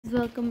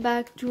welcome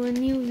back to a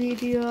new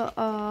video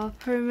of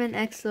Herman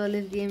X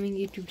Olive Gaming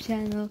YouTube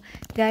channel.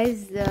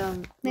 Guys,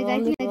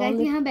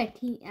 यहाँ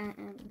बैठी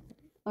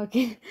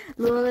okay,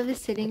 Olive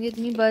is sitting with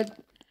me, but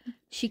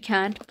she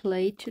can't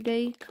play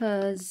today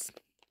cause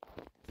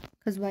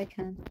why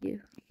can't you?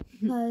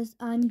 because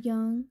I'm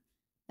young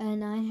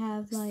and I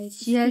have like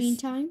She has- screen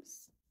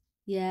times.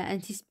 Yeah,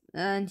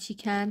 and she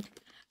can't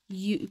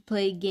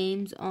play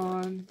games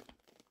on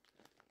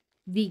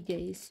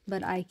weekdays,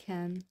 but I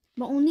can.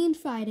 But only on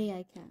Friday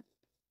I can.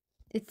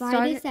 It's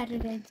Friday,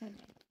 Saturday, and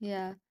Sunday.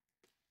 Yeah.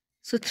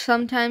 So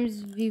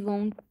sometimes we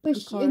won't But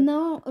record.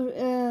 now,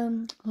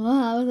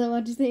 I was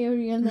about to say a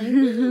real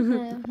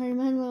name.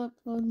 Herman will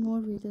upload more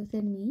videos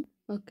than me.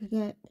 Okay.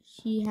 Yeah,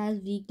 she has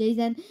weekdays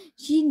and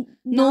she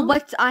No, now,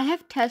 but I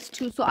have tests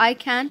too, so I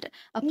can't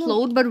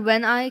upload. But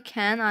when I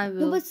can, I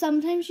will. no, but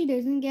sometimes she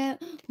doesn't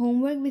get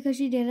homework because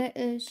she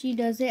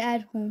does it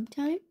at home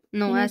time.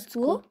 No, in her at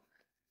school.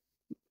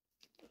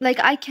 Like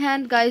I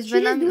can't, guys. She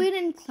when just I'm do it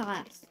in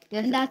class.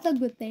 Yes. And that's a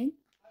good thing.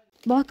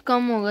 बहुत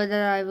कम होगा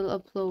that I will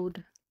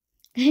upload.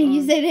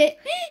 You said it.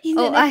 You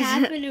said I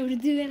half said- in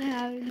Urdu and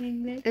half in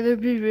English. It will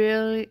be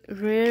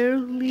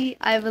rarely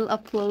I will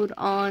upload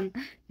on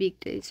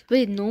weekdays.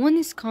 Wait, no one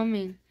is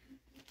coming.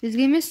 This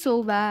game is so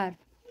bad.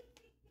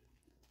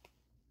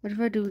 What if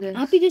I do this?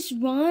 Happy, just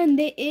run.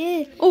 There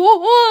is.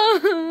 Oh.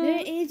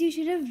 There is. You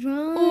should have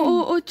run.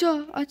 Oh,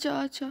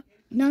 acha.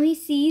 Now he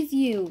sees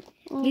you.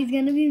 Oh. He's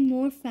gonna be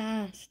more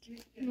fast.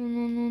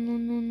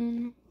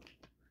 No.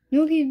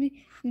 No, he's.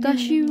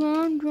 Dashi,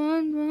 run.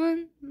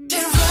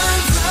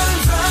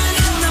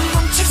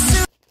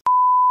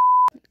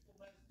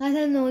 I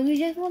don't know. You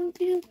just want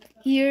to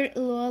hear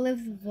Lola's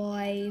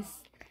voice.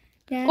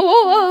 Yeah.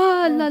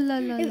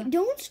 La.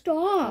 Don't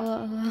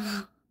stop.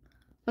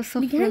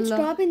 We can't Astaghfirullah.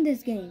 stop in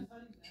this game.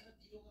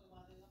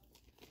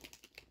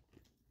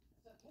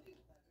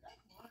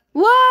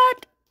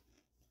 What?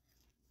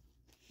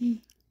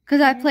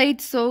 Because I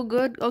played so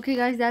good. Okay,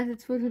 guys, that's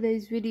it for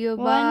today's video.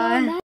 Why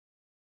not? Bye.